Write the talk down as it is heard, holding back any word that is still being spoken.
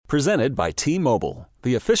Presented by T-Mobile,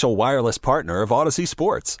 the official wireless partner of Odyssey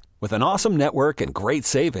Sports. With an awesome network and great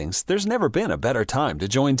savings, there's never been a better time to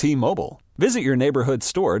join T-Mobile. Visit your neighborhood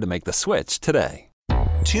store to make the switch today.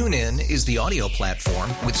 TuneIn is the audio platform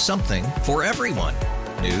with something for everyone.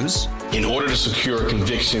 News. In order to secure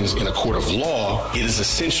convictions in a court of law, it is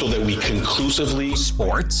essential that we conclusively.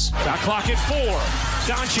 Sports. Shot clock at 4.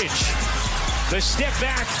 Doncic. The step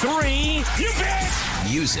back 3. You bet.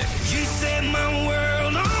 Music. You set my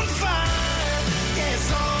world on fire.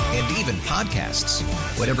 Yes, and even podcasts.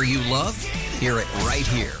 Whatever you love, hear it right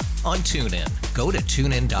here on TuneIn. Go to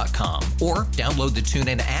TuneIn.com or download the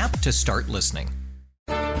TuneIn app to start listening.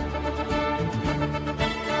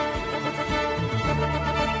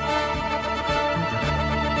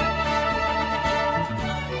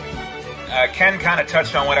 Ken kind of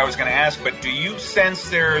touched on what I was going to ask, but do you sense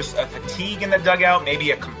there's a fatigue in the dugout,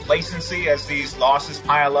 maybe a complacency as these losses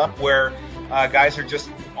pile up, where guys are just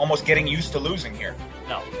almost getting used to losing here?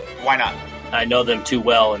 No. Why not? I know them too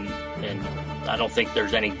well, and I don't think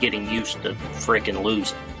there's any getting used to freaking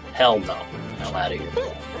losing. Hell no. Hell out of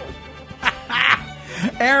here.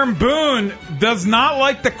 Aaron Boone does not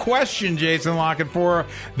like the question, Jason Lockenfor.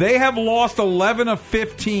 They have lost 11 of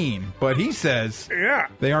 15, but he says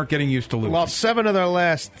they aren't getting used to losing. Lost 7 of their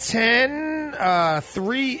last 10,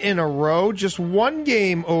 3 in a row, just one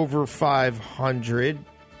game over 500,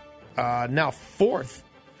 now fourth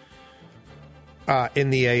in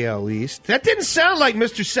the AL East. That didn't sound like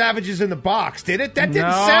Mr. Savage's in the box, did it? That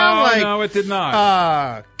didn't sound like... No, it did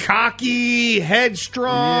not. Cocky,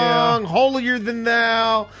 headstrong, holier than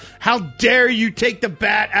thou. How dare you take the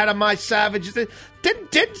bat out of my Savages? It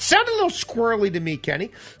didn't sounded a little squirrely to me,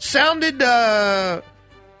 Kenny. Sounded a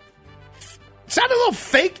little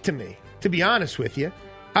fake to me, to be honest with you.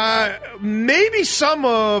 Maybe some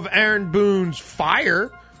of Aaron Boone's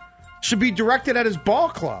fire should be directed at his ball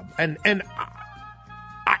club. And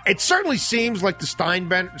it certainly seems like the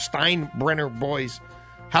Steinbrenner boys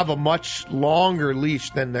have a much longer leash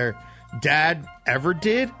than their dad ever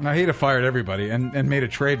did. Now, he'd have fired everybody and made a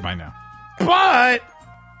trade by now. But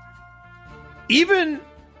even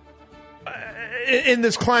in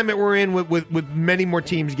this climate we're in with many more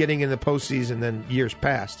teams getting in the postseason than years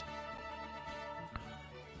past,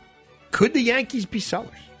 could the Yankees be sellers?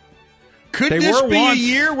 Could this be a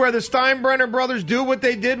year where the Steinbrenner brothers do what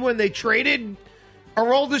they did when they traded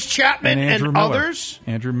Aroldis Chapman and others?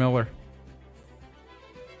 Andrew Miller.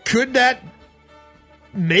 Could that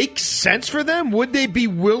make sense for them? Would they be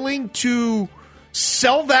willing to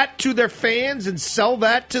sell that to their fans and sell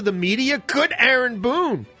that to the media? Could Aaron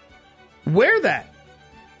Boone wear that?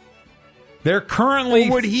 They're currently...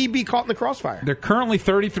 Or would he be caught in the crossfire? They're currently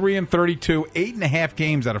 33-32, 8.5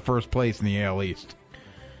 games out of first place in the AL East.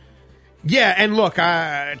 Yeah, and look,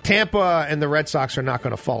 Tampa and the Red Sox are not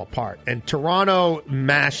going to fall apart. And Toronto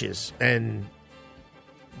mashes, and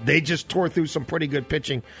they just tore through some pretty good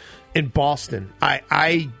pitching in Boston.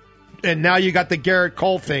 And now you got the Garrett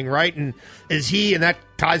Cole thing, right? And and that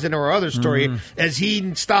ties into our other story, as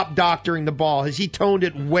he stopped doctoring the ball, has he toned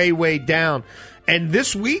it way, way down? And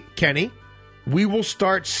this week, Kenny, we will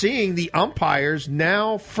start seeing the umpires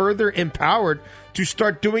now further empowered to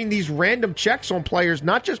start doing these random checks on players,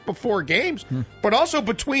 not just before games, but also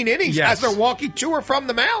between innings as they're walking to or from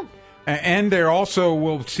the mound. And they also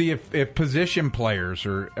will see if position players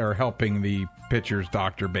are helping the pitchers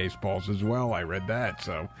doctor baseballs as well. I read that.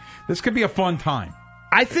 So this could be a fun time.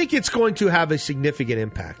 I think it's going to have a significant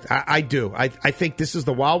impact. I do. I think this is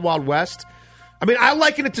the Wild Wild West. I mean, I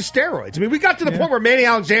liken it to steroids. I mean, we got to the point where Manny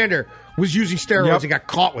Alexander was using steroids and got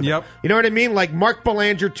caught with it. You know what I mean? Like Mark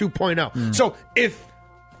Belanger 2.0. So if,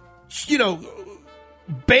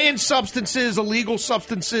 banned substances, illegal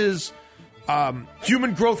substances,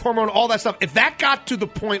 human growth hormone, all that stuff, if that got to the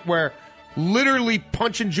point where literally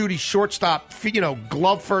Punch and Judy shortstop,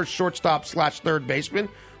 glove first shortstop / third baseman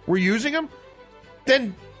were using them,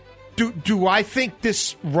 then do I think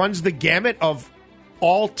this runs the gamut of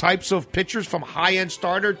all types of pitchers from high-end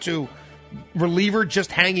starter to reliever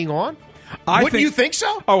just hanging on? Wouldn't you think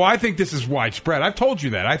so? Oh, I think this is widespread. I've told you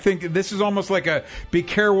that. I think this is almost like a be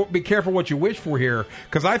careful what you wish for here,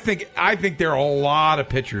 because I think there are a lot of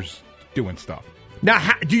pitchers doing stuff.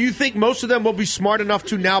 Now, do you think most of them will be smart enough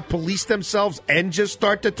to now police themselves and just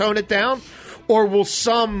start to tone it down? Or will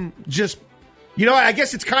some just, I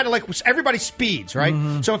guess it's kind of like everybody speeds, right?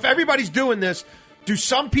 Mm-hmm. So if everybody's doing this, do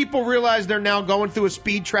some people realize they're now going through a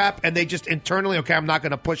speed trap and they just internally, okay, I'm not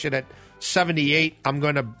going to push it at 78. I'm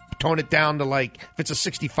going to tone it down to if it's a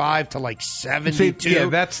 65 to 72.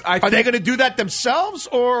 Yeah, Are they going to do that themselves,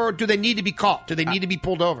 or do they need to be caught? Do they need to be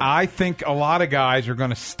pulled over? I think a lot of guys are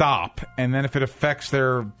going to stop, and then if it affects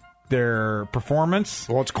their performance,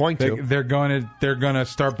 well, it's going to. They're going to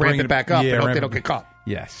start bringing it back up. Yeah, and hope they don't get caught.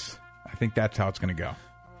 Yes, I think that's how it's going to go.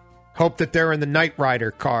 Hope that they're in the Knight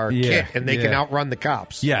Rider car kit and they can outrun the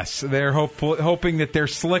cops. Yes, they're hoping that they're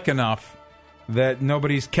slick enough that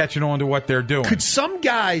nobody's catching on to what they're doing. Could some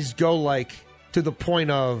guys go to the point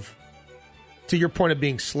of, to your point of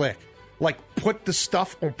being slick, put the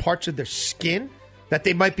stuff on parts of their skin that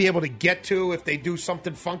they might be able to get to if they do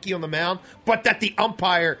something funky on the mound, but that the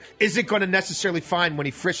umpire isn't going to necessarily find when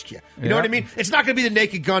he frisked you? You know what I mean? It's not going to be the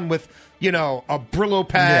Naked Gun with, a Brillo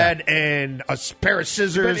pad and a pair of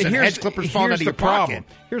scissors and hedge clippers falling out of your pocket.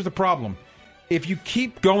 Here's the problem. If you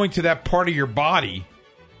keep going to that part of your body,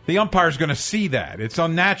 the umpire's going to see that. It's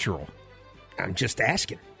unnatural. I'm just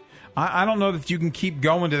asking. I don't know that you can keep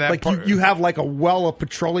going to that part. You have a well of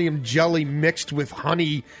petroleum jelly mixed with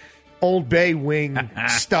honey Old Bay wing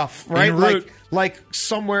stuff, right? Like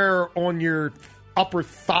somewhere on your upper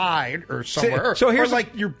thigh or somewhere. So here's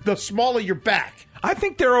the small of your back. I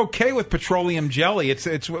think they're okay with petroleum jelly.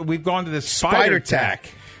 It's we've gone to this Spider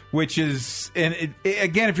Tack, which is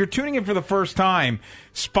again, if you're tuning in for the first time,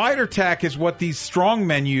 Spider Tack is what these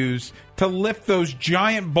strongmen use to lift those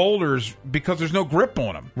giant boulders because there's no grip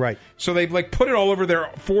on them. Right. So they put it all over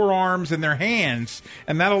their forearms and their hands,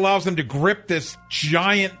 and that allows them to grip this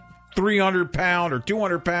giant 300-pound or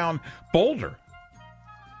 200-pound boulder.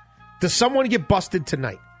 Does someone get busted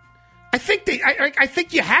tonight? I think I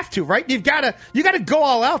think you have to, right? You got to go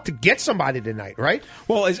all out to get somebody tonight, right?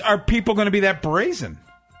 Well, are people going to be that brazen?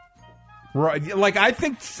 Right. I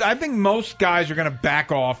think most guys are going to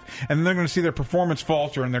back off, and then they're going to see their performance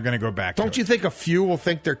falter, and they're going to go back. Don't you think a few will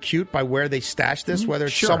think they're cute by where they stash this, whether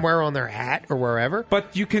it's somewhere on their hat or wherever?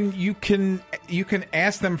 But you can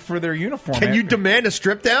ask them for their uniform. Can you demand a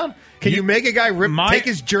strip down? Can you make a guy take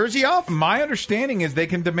his jersey off? My understanding is they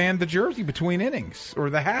can demand the jersey between innings or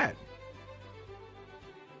the hat.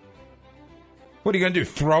 What are you going to do?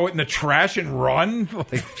 Throw it in the trash and run?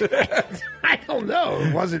 I don't know.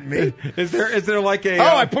 It wasn't me. Is there like a?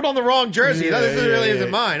 I put on the wrong jersey. No, this really isn't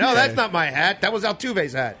mine. Oh, that's not my hat. That was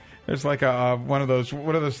Altuve's hat. There's like one of those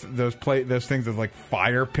those things that's like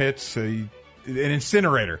fire pits. An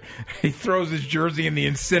incinerator. He throws his jersey in the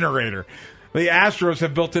incinerator. The Astros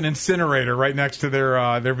have built an incinerator right next to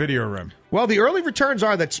their video room. Well, the early returns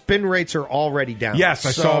are that spin rates are already down. Yes,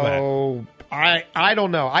 I saw that. I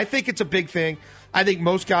don't know. I think it's a big thing. I think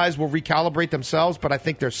most guys will recalibrate themselves, but I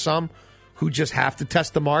think there's some who just have to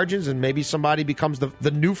test the margins, and maybe somebody becomes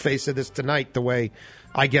the new face of this tonight, the way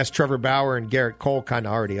I guess Trevor Bauer and Garrett Cole kind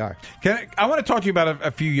of already are. I want to talk to you about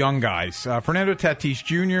a few young guys. Fernando Tatis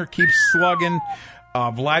Jr. keeps slugging.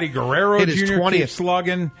 Vladdy Guerrero Jr. keeps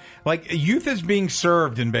slugging. Youth is being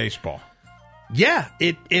served in baseball. Yeah,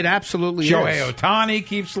 it absolutely is. Shohei Ohtani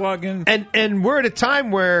keeps slugging. And we're at a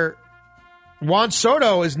time where Juan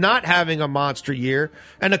Soto is not having a monster year,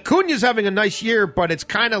 and Acuna's having a nice year, but it's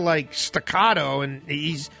kind of like staccato, and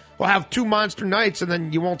will have two monster nights, and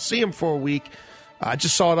then you won't see him for a week. I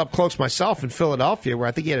just saw it up close myself in Philadelphia, where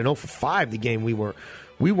I think he had an 0-for-5 the game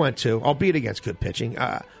we went to, albeit against good pitching.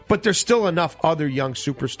 But there's still enough other young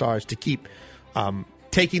superstars to keep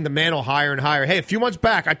taking the mantle higher and higher. Hey, a few months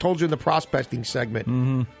back, I told you in the prospecting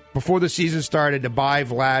segment, before the season started, to buy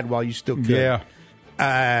Vlad while you still could.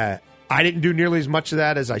 Yeah. I didn't do nearly as much of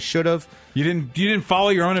that as I should have. You didn't follow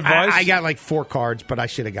your own advice? I got 4 cards, but I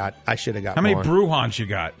should have got. How many Bruhans you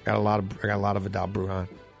got? I got a lot of Vidal Brujan.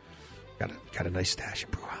 Got a nice stash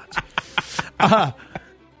of Bruhans.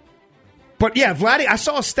 But yeah, Vladdy. I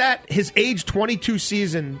saw a stat. His age 22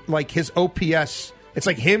 season, his OPS. It's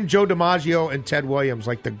like him, Joe DiMaggio, and Ted Williams,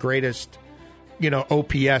 the greatest,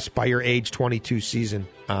 OPS by your age 22 season.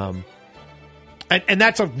 And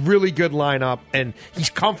that's a really good lineup, and he's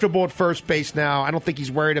comfortable at first base now. I don't think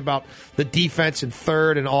he's worried about the defense in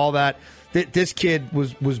third and all that. This kid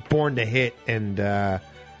was born to hit, and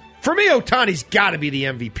for me, Ohtani's got to be the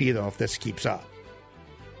MVP, though, if this keeps up.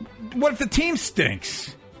 What if the team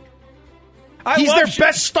stinks? He's their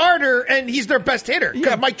best starter, and he's their best hitter,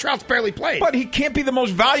 because Mike Trout's barely played. But he can't be the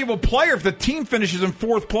most valuable player if the team finishes in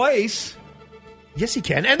 4th place. Yes, he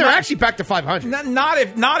can, and they're actually back to 500. Not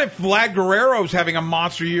if Vlad Guerrero's having a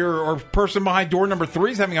monster year, or person behind door number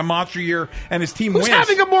 3 is having a monster year, and his team wins. Who's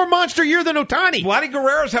having a more monster year than Ohtani? Vladdy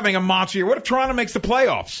Guerrero's having a monster year. What if Toronto makes the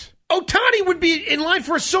playoffs? Ohtani would be in line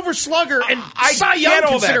for a Silver Slugger and Cy Young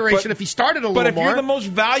consideration if he started a little more. But if you're the most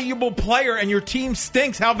valuable player and your team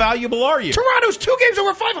stinks, how valuable are you? Toronto's 2 games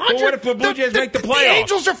over 500. But what if the Blue Jays make the playoffs? The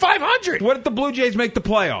Angels are 500. What if the Blue Jays make the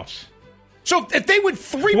playoffs? So if they win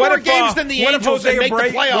 3 more games than the Angels and make the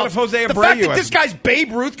playoffs, what if Jose Abreu, the fact that this guy's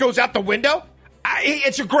Babe Ruth goes out the window?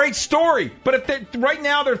 It's a great story, but if right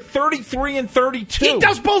now they're 33 and 32. He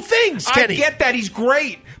does both things, Kenny. I get that. He's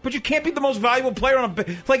great, but you can't be the most valuable player on a...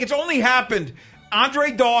 Like, it's only happened.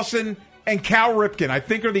 Andre Dawson and Cal Ripken, I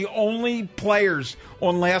think, are the only players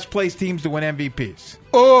on last-place teams to win MVPs.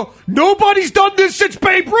 Nobody's done this since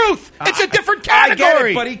Babe Ruth. It's a different category. I get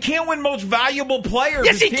it, but he can't win most valuable player.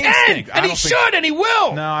 Yes, he can, and he should, and he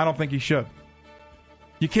will. No, I don't think he should.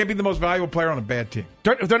 You can't be the most valuable player on a bad team.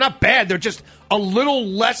 They're not bad. They're just a little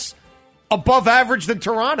less above average than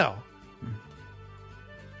Toronto.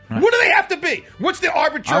 Right. What do they have to be? What's the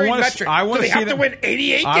arbitrary metric? Do they have to win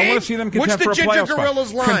 88 games? I want to see them contend for a playoff spot. What's the Ginger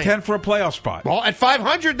Gorillas line? Contend for a playoff spot. Well, at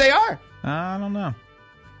 500, they are. I don't know.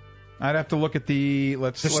 I'd have to look at the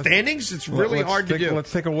standings. It's really hard to do.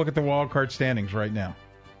 Let's take a look at the wild card standings right now.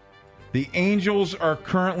 The Angels are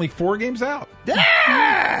currently 4 games out.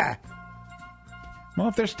 Yeah. Well,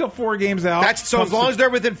 if they're still 4 games out... As long as they're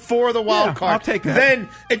within 4 of the wild card. I'll take that. Then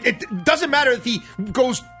it doesn't matter if he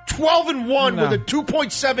goes 12-1 with a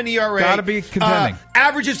 2.7 ERA. Got to be contending.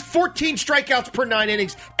 Averages 14 strikeouts per 9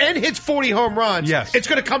 innings and hits 40 home runs. Yes. It's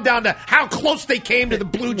going to come down to how close they came to the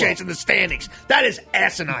Blue Jays in the standings. That is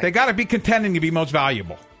asinine. They got to be contending to be most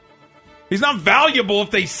valuable. He's not valuable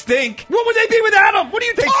if they stink. What would they be without him? What are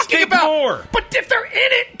you talking about? More. But if they're in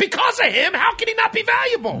it because of him, how can he not be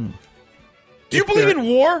valuable? Do you believe in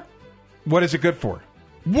WAR? What is it good for?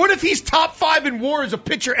 What if he's top 5 in WAR as a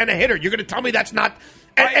pitcher and a hitter? You're going to tell me that's not...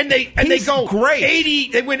 And they go great.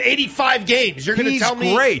 80. They win 85 games. You're going to tell me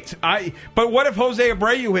he's great. But what if Jose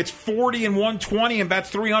Abreu hits 40 and 120 and bats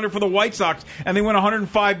 300 for the White Sox and they win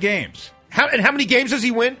 105 games? How many games does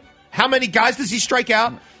he win? How many guys does he strike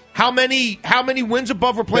out? How many wins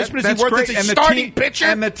above replacement is he worth as a starting pitcher?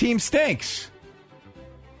 And the team stinks.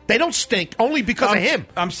 They don't stink only because of him.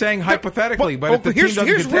 I'm saying hypothetically, but if the here's team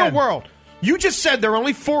doesn't real world. You just said they're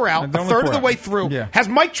only 4 out, a third of the way through. Yeah. Has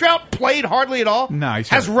Mike Trout played hardly at all? No, he's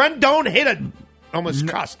Has hurt. Rendon hit almost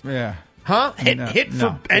cussed? Yeah. Huh? Hit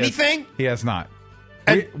for anything? He has not.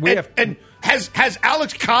 And has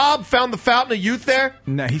Alex Cobb found the fountain of youth there?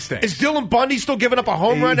 No, he stinks. Is Dylan Bundy still giving up a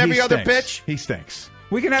home run every other pitch? He stinks.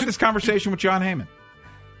 We can have this conversation with John Heyman.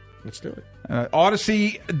 Let's do it.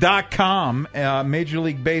 Odyssey.com, Major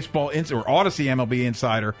League Baseball, or Odyssey MLB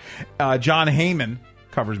Insider, John Heyman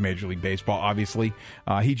covers Major League Baseball, obviously.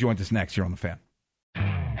 He joins us next here on The Fan.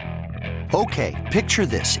 Okay, picture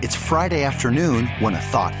this. It's Friday afternoon when a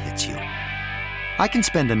thought hits you. I can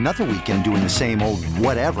spend another weekend doing the same old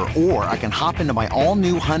whatever, or I can hop into my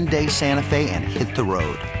all-new Hyundai Santa Fe and hit the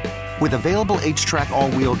road. With available H-Track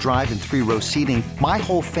all-wheel drive and 3-row seating, my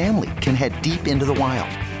whole family can head deep into the wild.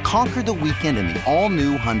 Conquer the weekend in the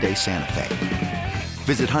all-new Hyundai Santa Fe.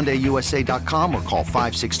 Visit HyundaiUSA.com or call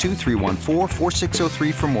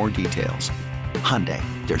 562-314-4603 for more details. Hyundai,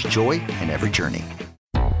 there's joy in every journey.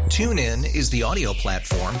 TuneIn is the audio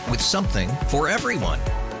platform with something for everyone.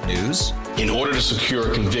 News. In order to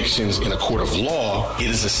secure convictions in a court of law, it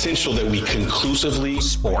is essential that we conclusively...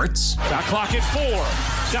 Sports. Shot clock at 4.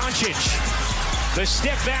 Doncic. The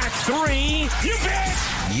step back 3. You bet.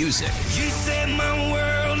 Music. You set my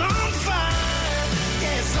world on fire.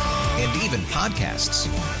 Yes, and even podcasts.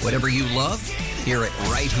 Whatever you love, hear it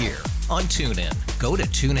right here on TuneIn. Go to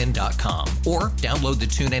TuneIn.com or download the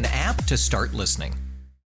TuneIn app to start listening.